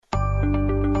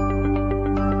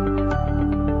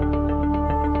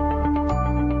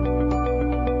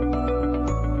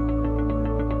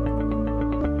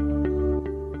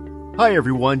Hi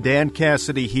everyone, Dan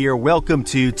Cassidy here. Welcome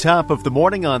to Top of the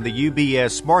Morning on the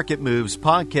UBS Market Moves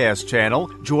podcast channel.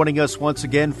 Joining us once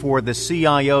again for the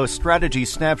CIO Strategy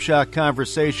Snapshot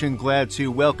conversation. Glad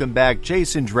to welcome back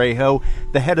Jason Draho,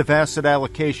 the head of asset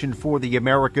allocation for the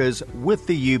Americas with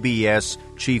the UBS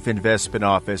Chief Investment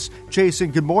Office. Jason,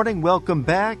 good morning. Welcome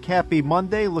back. Happy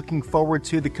Monday. Looking forward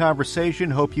to the conversation.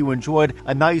 Hope you enjoyed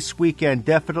a nice weekend.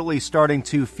 Definitely starting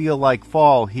to feel like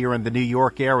fall here in the New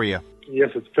York area.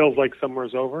 Yes, it feels like summer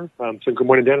is over. So good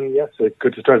morning, Dan. And yes, it's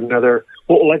good to start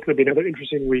what will likely be another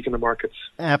interesting week in the markets.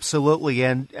 Absolutely.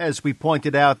 And as we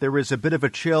pointed out, there is a bit of a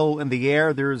chill in the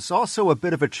air. There's also a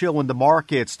bit of a chill in the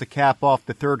markets to cap off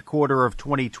the third quarter of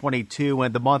 2022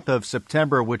 and the month of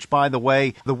September, which, by the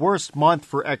way, the worst month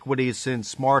for equities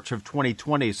since March of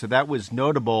 2020. So that was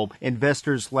notable.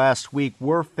 Investors last week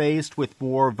were faced with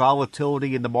more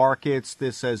volatility in the markets.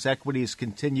 This as equities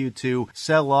continue to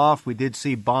sell off. We did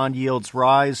see bond yields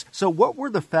rise. So what were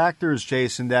the factors,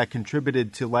 Jason, that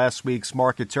contributed to last week's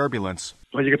market turbulence?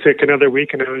 Well, you could take another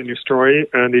week, another new story,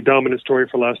 and the dominant story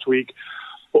for last week,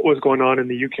 what was going on in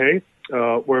the UK,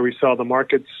 where we saw the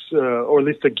markets, or at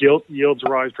least the gilt yields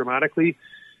rise dramatically.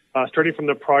 Starting from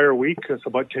the prior week, so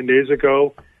about 10 days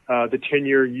ago, the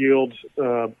 10-year yield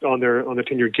on the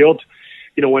 10-year gilt,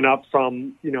 went up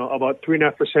from, about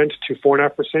 3.5% to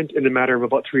 4.5% in a matter of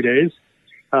about 3 days.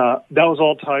 That was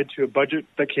all tied to a budget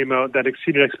that came out that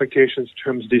exceeded expectations in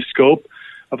terms of the scope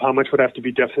of how much would have to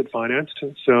be deficit financed.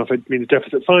 So if it means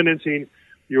deficit financing,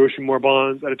 you're issuing more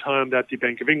bonds at a time that the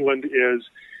Bank of England is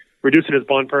reducing its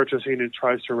bond purchasing and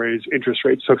tries to raise interest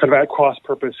rates. So kind of at cross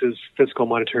purposes, fiscal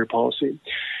monetary policy.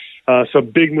 So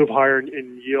big move higher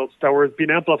in yields that were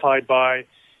being amplified by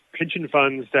pension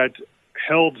funds that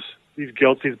held these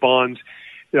gilts, these bonds,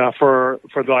 for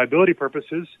liability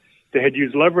purposes. They had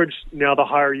used leverage. Now the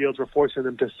higher yields were forcing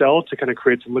them to sell to kind of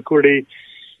create some liquidity.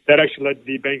 That actually led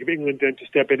the Bank of England then to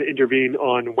step in and intervene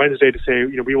on Wednesday to say,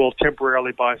 we will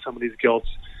temporarily buy some of these gilts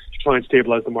to try and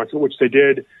stabilize the market, which they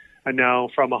did. And now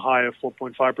from a high of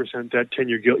 4.5%, that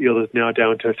 10-year gilt yield is now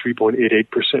down to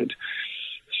 3.88%.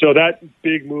 So that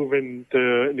big move in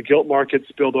the gilt market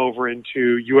spilled over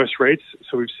into U.S. rates.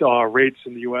 So we saw rates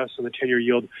in the U.S. and the 10-year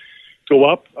yield go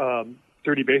up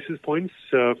 30 basis points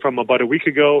from about a week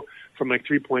ago, from like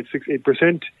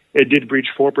 3.68%. It did breach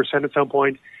 4% at some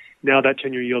point. Now that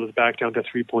 10-year yield is back down to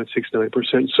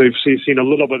 3.69%. So you've seen a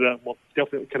little bit of,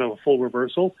 definitely kind of a full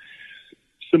reversal.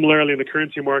 Similarly, in the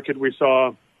currency market, we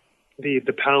saw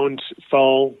the pound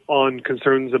fall on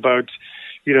concerns about,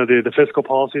 the fiscal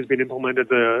policies being implemented,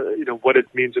 what it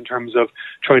means in terms of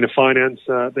trying to finance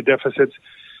the deficits.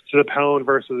 So the pound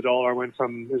versus the dollar went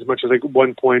from as much as like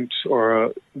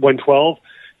 1.12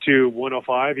 to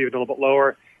 105, even a little bit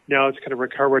lower. Now it's kind of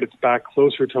recovered. It's back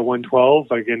closer to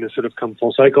 112. Again, it's sort of come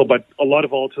full cycle, but a lot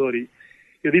of volatility.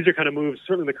 These are kind of moves,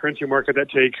 certainly in the currency market, that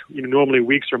take normally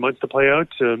weeks or months to play out,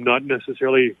 not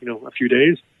necessarily a few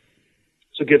days.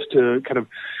 So it gets to kind of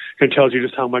tells you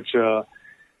just how much the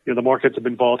markets have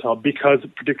been volatile because,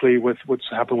 particularly with what's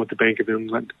happened with the Bank of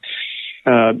England.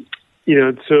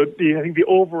 So I think the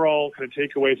overall kind of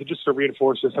takeaway, to just to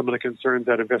reinforce some of the concerns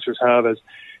that investors have as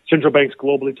central banks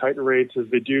globally tighten rates, as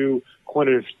they do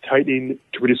quantitative tightening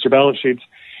to reduce their balance sheets,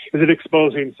 is it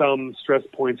exposing some stress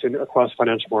points across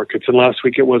financial markets. And last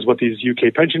week it was what these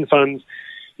UK pension funds,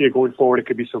 going forward it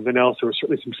could be something else. There was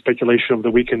certainly some speculation over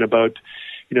the weekend about,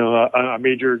 a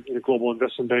major global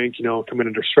investment bank, coming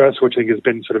under stress, which I think has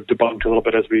been sort of debunked a little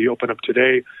bit as we open up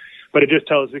today. But it just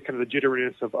tells you kind of the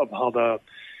jitteriness of how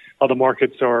the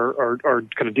markets are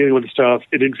kind of dealing with stuff.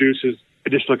 It introduces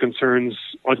additional concerns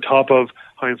on top of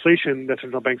high inflation that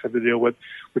central banks have to deal with,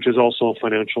 which is also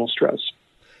financial stress.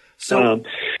 So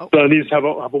these have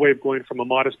a way of going from a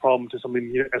modest problem to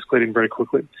something escalating very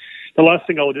quickly. The last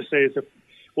thing I will just say is that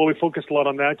while we focused a lot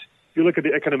on that, if you look at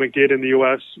the economic data in the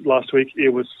U.S. last week, it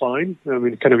was fine. I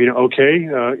mean, kind of, okay,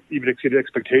 even exceeded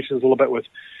expectations a little bit with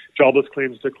jobless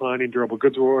claims declining, durable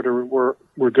goods were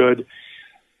good.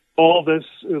 All this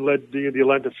led the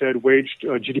Atlanta Fed waged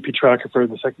GDP tracker for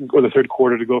the second or the third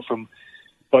quarter to go from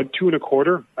about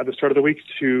 2.25% at the start of the week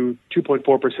to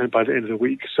 2.4% by the end of the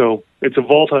week. So it's a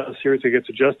volatile series that gets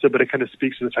adjusted, but it kind of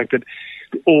speaks to the fact that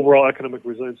the overall economic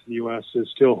resilience in the U.S. is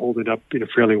still holding up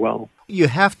fairly well. You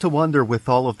have to wonder, with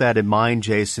all of that in mind,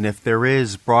 Jason, if there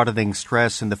is broadening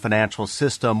stress in the financial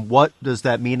system, what does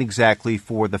that mean exactly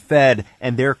for the Fed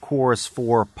and their course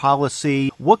for policy?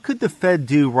 What could the Fed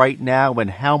do right now, and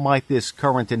how might this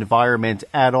current environment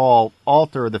at all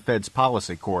alter the Fed's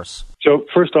policy course? So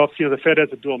first off, the Fed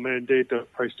has a dual mandate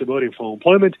of price stability and full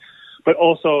employment, but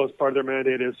also as part of their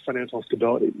mandate is financial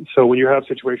stability. So when you have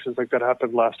situations like that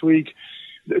happened last week,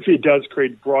 if it does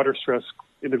create broader stress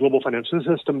in the global financial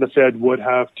system, the Fed would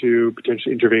have to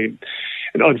potentially intervene.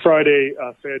 And on Friday,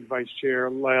 Fed Vice Chair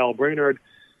Lael Brainard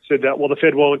said that while the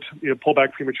Fed won't pull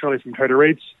back prematurely from tighter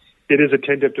rates, it is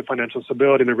attentive to financial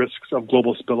stability and the risks of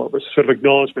global spillovers. Sort of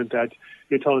acknowledgement that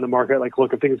you're telling the market, like,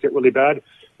 look, if things get really bad,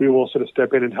 we will sort of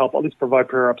step in and help at least provide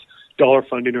perhaps dollar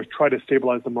funding or try to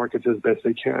stabilize the markets as best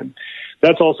they can.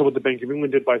 That's also what the Bank of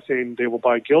England did by saying they will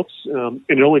buy gilts. And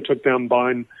it only took them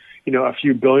buying, a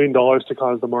few $1 billion to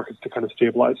cause the markets to kind of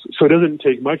stabilize. So it doesn't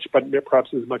take much, but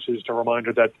perhaps as much as just a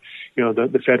reminder that,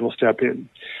 the Fed will step in.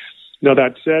 Now,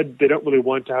 that said, they don't really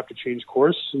want to have to change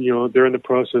course. They're in the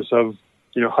process of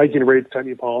hiking rates,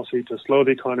 tightening policy to slow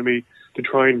the economy, to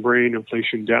try and bring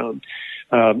inflation down.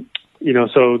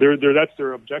 So that's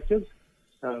their objective.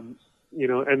 And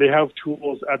they have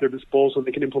tools at their disposal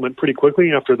they can implement pretty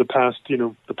quickly after the past,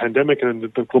 the pandemic and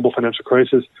the global financial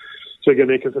crisis. So again,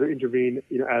 they can sort of intervene,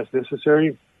 as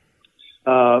necessary.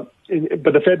 But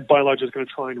the Fed, by and large, is going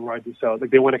to try and ride this out.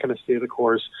 Like, they want to kind of stay the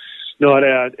course, not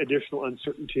add additional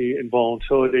uncertainty and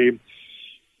volatility.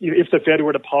 If the Fed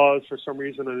were to pause for some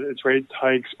reason on its rate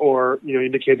hikes or,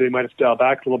 indicate they might have to dial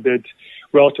back a little bit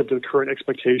relative to the current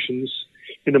expectations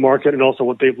in the market and also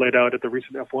what they've laid out at the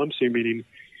recent FOMC meeting,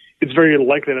 it's very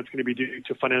likely that's going to be due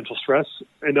to financial stress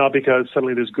and not because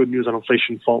suddenly there's good news on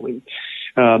inflation falling.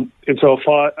 And so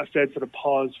a Fed sort of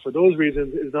pause for those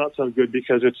reasons is not so good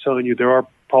because it's telling you there are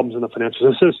problems in the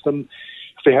financial system.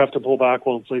 If they have to pull back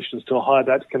while inflation is still high,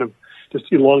 that kind of just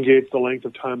elongates the length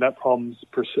of time that problem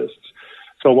persists.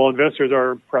 So while investors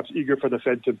are perhaps eager for the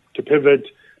Fed to pivot,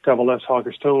 to have a less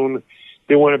hawkish tone,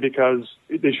 they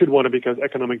should want it because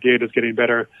economic data is getting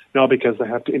better, not because they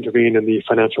have to intervene in the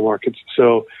financial markets.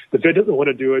 So the Fed doesn't want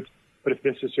to do it, but if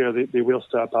necessary, they will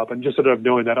step up. And just sort of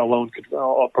knowing that alone could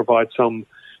provide some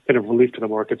kind of relief to the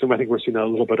markets. And I think we're seeing that a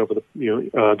little bit over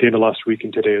the end of last week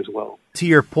and today as well. To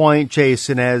your point,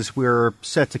 Jason, as we're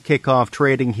set to kick off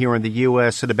trading here in the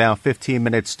U.S. in about 15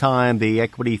 minutes' time, the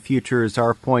equity futures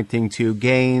are pointing to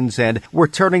gains, and we're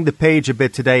turning the page a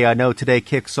bit today. I know today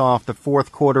kicks off the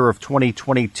fourth quarter of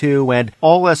 2022, and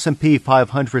all S&P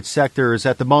 500 sectors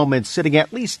at the moment sitting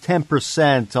at least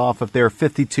 10% off of their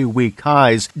 52-week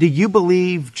highs. Do you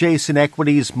believe, Jason,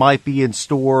 equities might be in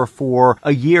store for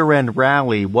a year-end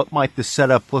rally? What might the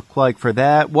setup look like for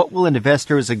that? What will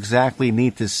investors exactly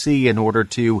need to see in order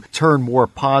to turn more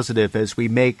positive as we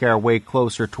make our way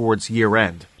closer towards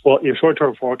year-end? Well,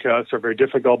 short-term forecasts are very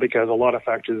difficult because a lot of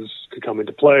factors could come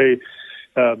into play.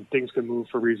 Things can move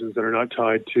for reasons that are not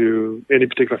tied to any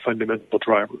particular fundamental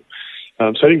driver. So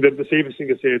I think that the safest thing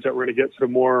to say is that we're going to get sort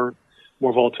of more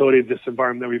volatility. This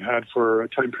environment that we've had for a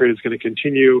time period is going to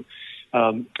continue.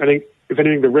 I think, if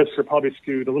anything, the risks are probably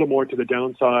skewed a little more to the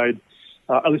downside,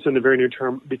 at least in the very near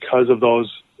term, because of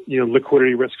those,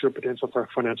 liquidity risks or potential for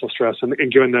financial stress, and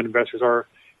given that investors are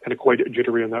kind of quite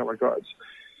jittery in that regards.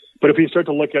 But if we start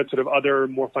to look at sort of other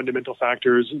more fundamental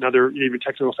factors and other even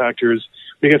technical factors,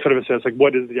 we can sort of assess like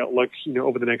what is the outlook,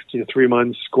 over the next 3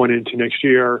 months going into next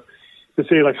year, to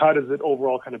say like how does it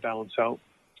overall kind of balance out.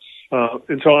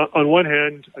 And so on one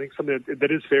hand, I think something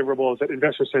that is favorable is that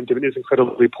investor sentiment is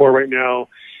incredibly poor right now.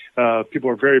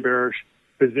 People are very bearish.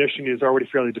 Position is already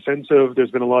fairly defensive.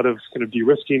 There's been a lot of kind of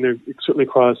de-risking, certainly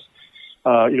across,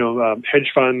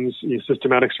 hedge funds,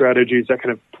 systematic strategies that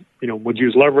kind of, would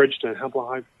use leverage to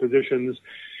amplify positions.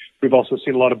 We've also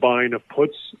seen a lot of buying of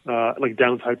puts, like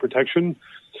downside protection,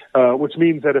 which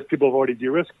means that if people have already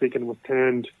de-risked, they can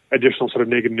withstand additional sort of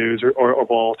negative news or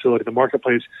volatility in the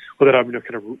marketplace without having to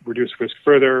kind of reduce risk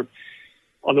further.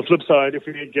 On the flip side, if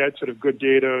we get sort of good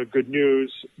data, good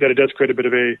news, that it does create a bit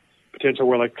of a potential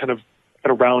where like kind of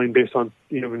rallying based on,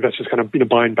 investors kind of,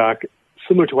 buying back,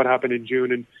 similar to what happened in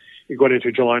June and going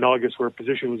into July and August, where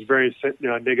position was very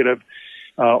negative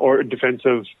or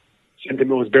defensive.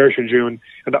 Sentiment was bearish in June,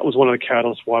 and that was one of the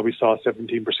catalysts why we saw a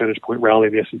 17 percentage point rally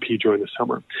in the S&P during the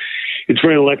summer. It's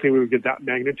very unlikely we would get that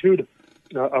magnitude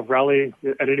of rally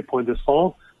at any point this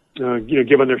fall,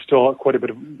 given there's still quite a bit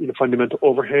of fundamental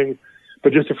overhang.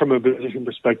 But just from a position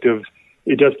perspective,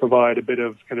 it does provide a bit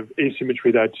of kind of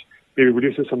asymmetry that maybe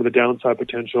reduces some of the downside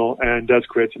potential and does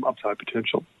create some upside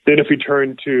potential. Then if we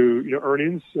turn to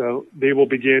earnings, they will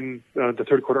begin, the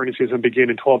third quarter earnings season begin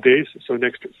in 12 days. So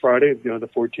next Friday, the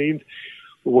 14th,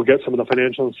 we'll get some of the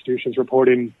financial institutions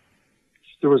reporting.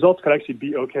 The results could actually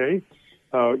be okay.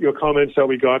 Your comments that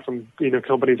we got from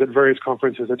companies at various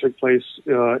conferences that took place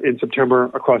in September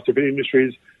across different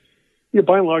industries,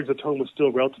 by and large, the tone was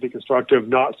still relatively constructive,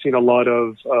 not seeing a lot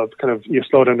of kind of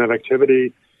slowdown in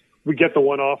activity. We get the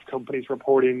one-off companies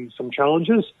reporting some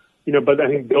challenges, but I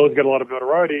think those get a lot of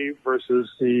notoriety versus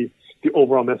the the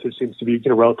overall message seems to be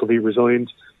relatively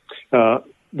resilient.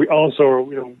 We also,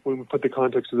 when we put the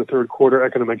context of the third quarter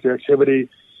economic activity,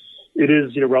 it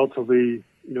is, relatively,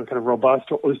 kind of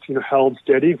robust, or at least, held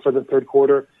steady for the third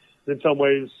quarter. And in some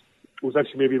ways, it was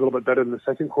actually maybe a little bit better than the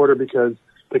second quarter because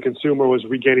the consumer was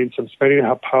regaining some spending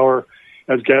power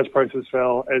as gas prices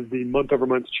fell, as the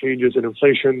month-over-month changes in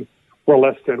inflation were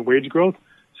less than wage growth.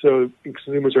 So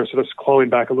consumers are sort of clawing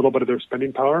back a little bit of their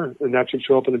spending power, and that should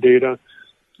show up in the data.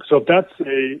 So if that's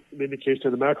an indication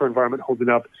of the macro environment holding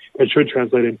up, it should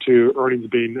translate into earnings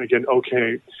being, again,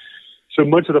 okay. So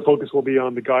much of the focus will be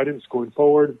on the guidance going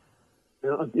forward.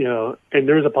 And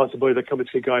there is a possibility that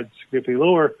companies could guide significantly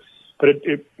lower. But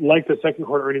it like the second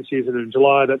quarter earnings season in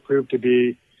July, that proved to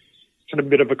be kind of a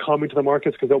bit of a calming to the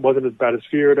markets because it wasn't as bad as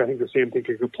feared. I think the same thing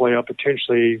could play out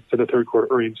potentially for the third quarter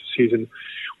earnings season,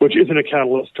 which isn't a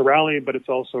catalyst to rally, but it's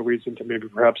also a reason to maybe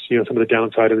perhaps, some of the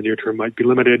downside in the near term might be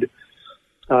limited.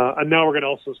 And now we're going to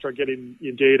also start getting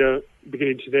data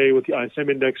beginning today with the ISM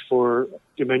index for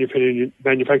the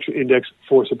manufacturing index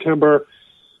for September.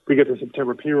 We get the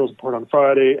September payrolls report on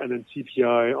Friday and then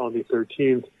CPI on the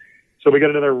 13th. So we get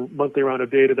another monthly round of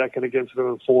data that can again sort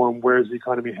of inform where's the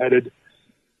economy headed.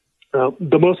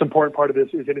 The most important part of this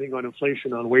is anything on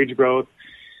inflation, on wage growth.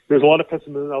 There's a lot of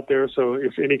pessimism out there. So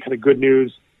if any kind of good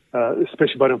news,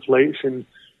 especially about inflation,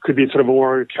 could be sort of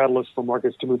more catalyst for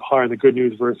markets to move higher in the good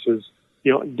news versus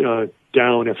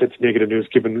down if it's negative news,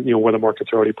 given, where the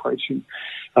market's already pricing.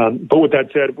 But with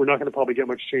that said, we're not going to probably get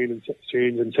much change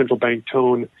in central bank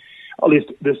tone, at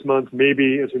least this month,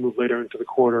 maybe as we move later into the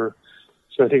quarter.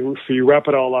 So I think if you wrap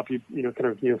it all up, you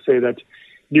say that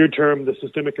near term, the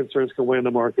systemic concerns can weigh on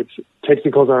the markets.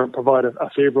 Technicals provide a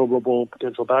favorable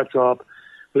potential backdrop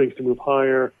for things to move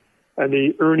higher. And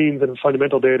the earnings and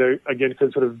fundamental data, again,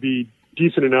 could sort of be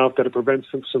decent enough that it prevents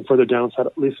some further downside,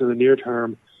 at least in the near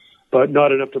term, but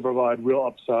not enough to provide real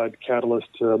upside catalyst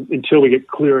until we get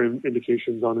clear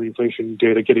indications on the inflation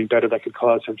data getting better that could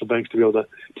cause central banks to be able to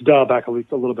dial back at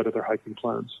least a little bit of their hiking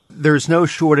plans. There's no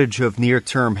shortage of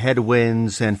near-term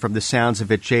headwinds, and from the sounds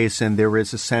of it, Jason, there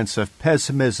is a sense of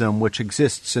pessimism which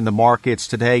exists in the markets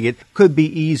today. It could be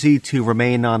easy to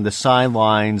remain on the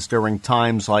sidelines during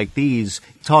times like these.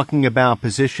 Talking about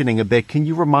positioning a bit, can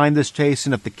you remind us,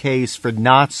 Jason, of the case for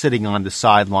not sitting on the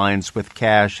sidelines with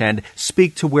cash and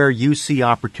speak to where you see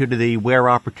opportunity, where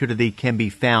opportunity can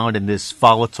be found in this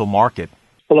volatile market?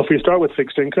 Well, if we start with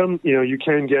fixed income, you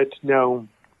can get now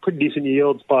pretty decent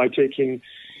yields by taking,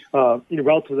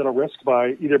 relatively little risk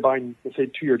by either buying, let's say,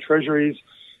 2-year treasuries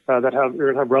that have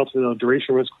relatively little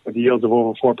duration risk with yields of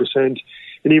over 4%.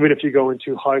 And even if you go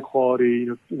into high quality,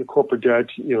 corporate debt,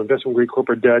 investment grade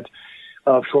corporate debt,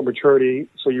 short maturity,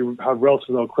 so you have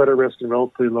relatively low credit risk and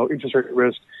relatively low interest rate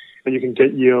risk, and you can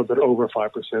get yields at over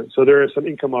 5%. So there are some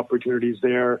income opportunities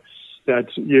there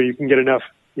that you can get enough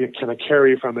kind of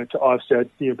carry from it to offset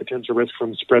potential risk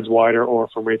from spreads wider or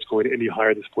from rates going any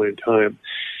higher at this point in time.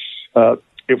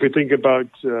 If we think about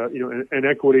and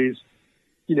equities,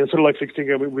 sort of like fixed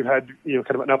income, we've had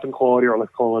kind of an up in quality, or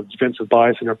let's call it defensive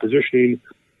bias in our positioning.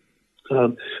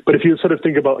 But if you sort of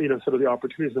think about sort of the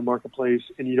opportunities in the marketplace,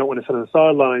 and you don't want to sit on the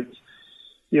sidelines,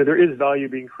 there is value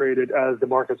being created as the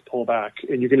markets pull back,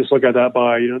 and you can just look at that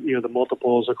by the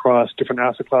multiples across different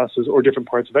asset classes or different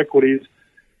parts of equities.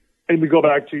 And we go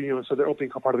back to so the opening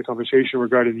part of the conversation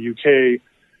regarding the UK.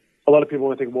 A lot of people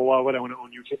want to think, well, why would I want to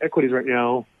own UK equities right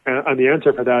now? And the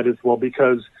answer for that is, well,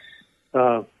 because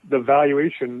the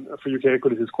valuation for UK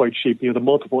equities is quite cheap. The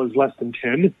multiple is less than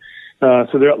 10.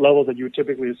 So they're at levels that you would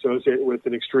typically associate with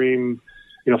an extreme,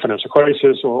 financial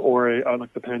crisis or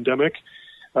like the pandemic.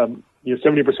 70%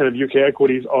 of UK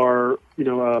equities are,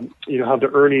 have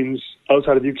their earnings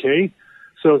outside of UK.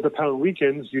 So as the pound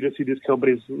weakens, you just see these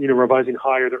companies, revising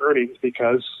higher their earnings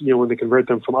because, when they convert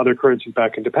them from other currencies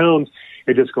back into pounds,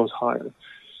 it just goes higher.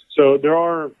 So there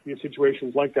are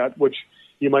situations like that, which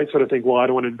you might sort of think, well, I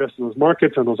don't want to invest in those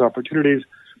markets and those opportunities,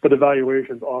 but the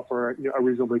valuations offer a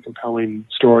reasonably compelling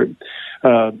story.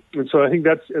 And so I think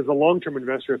that's, as a long-term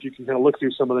investor, if you can kind of look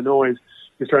through some of the noise,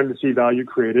 you're starting to see value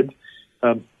created.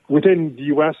 Within the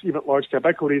U.S., even large cap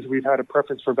equities, we've had a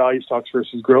preference for value stocks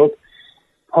versus growth.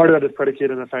 Part of that is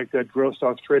predicated on the fact that growth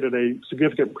stocks trade at a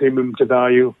significant premium to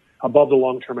value above the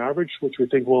long-term average, which we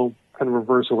think will kind of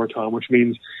reverse over time, which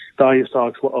means value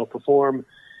stocks will outperform.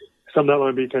 Some of that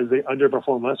might be because they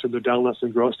underperform less or they're down less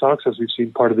than growth stocks, as we've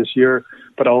seen part of this year.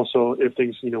 But also, if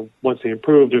things, once they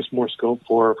improve, there's more scope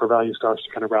for value stocks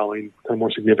to kind of rally kind of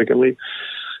more significantly.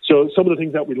 So some of the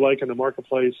things that we like in the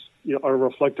marketplace, are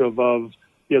reflective of,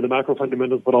 the macro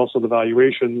fundamentals, but also the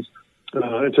valuations.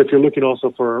 And so if you're looking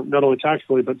also for not only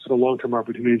tactically, but sort of long-term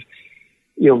opportunities,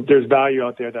 there's value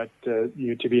out there that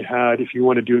to be had if you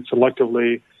want to do it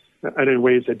selectively and in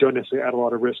ways that don't necessarily add a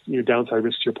lot of risk, downside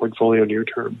risk to your portfolio near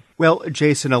term. Well,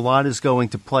 Jason, a lot is going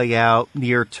to play out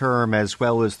near term as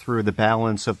well as through the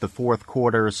balance of the fourth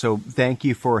quarter. So thank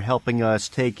you for helping us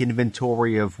take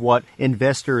inventory of what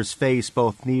investors face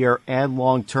both near and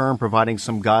long term, providing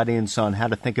some guidance on how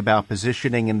to think about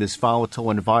positioning in this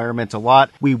volatile environment. A lot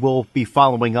we will be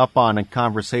following up on in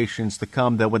conversations to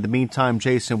come, though. In the meantime,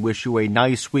 Jason, wish you a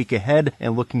nice week ahead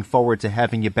and looking forward to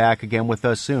having you back again with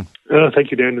us soon.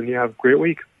 Thank you, Dan, and you have a great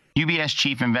week. UBS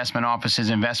Chief Investment Office's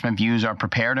investment views are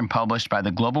prepared and published by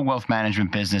the global wealth management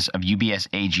business of UBS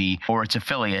AG or its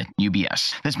affiliate,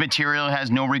 UBS. This material has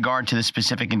no regard to the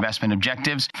specific investment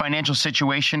objectives, financial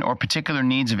situation, or particular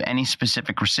needs of any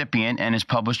specific recipient and is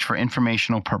published for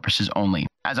informational purposes only.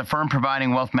 As a firm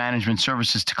providing wealth management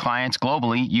services to clients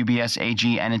globally, UBS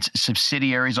AG and its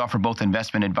subsidiaries offer both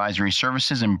investment advisory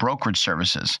services and brokerage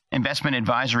services. Investment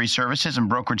advisory services and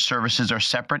brokerage services are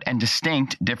separate and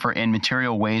distinct, differ in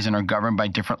material ways, and are governed by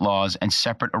different laws and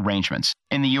separate arrangements.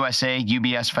 In the USA,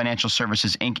 UBS Financial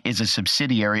Services, Inc. is a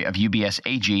subsidiary of UBS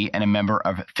AG and a member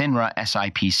of FINRA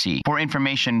SIPC. For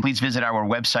information, please visit our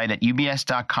website at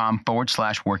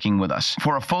ubs.com/working with us.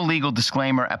 For a full legal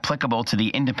disclaimer applicable to the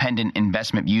independent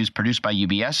investment views produced by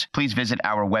UBS, please visit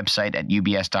our website at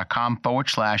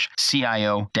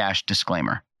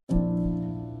ubs.com/CIO-disclaimer.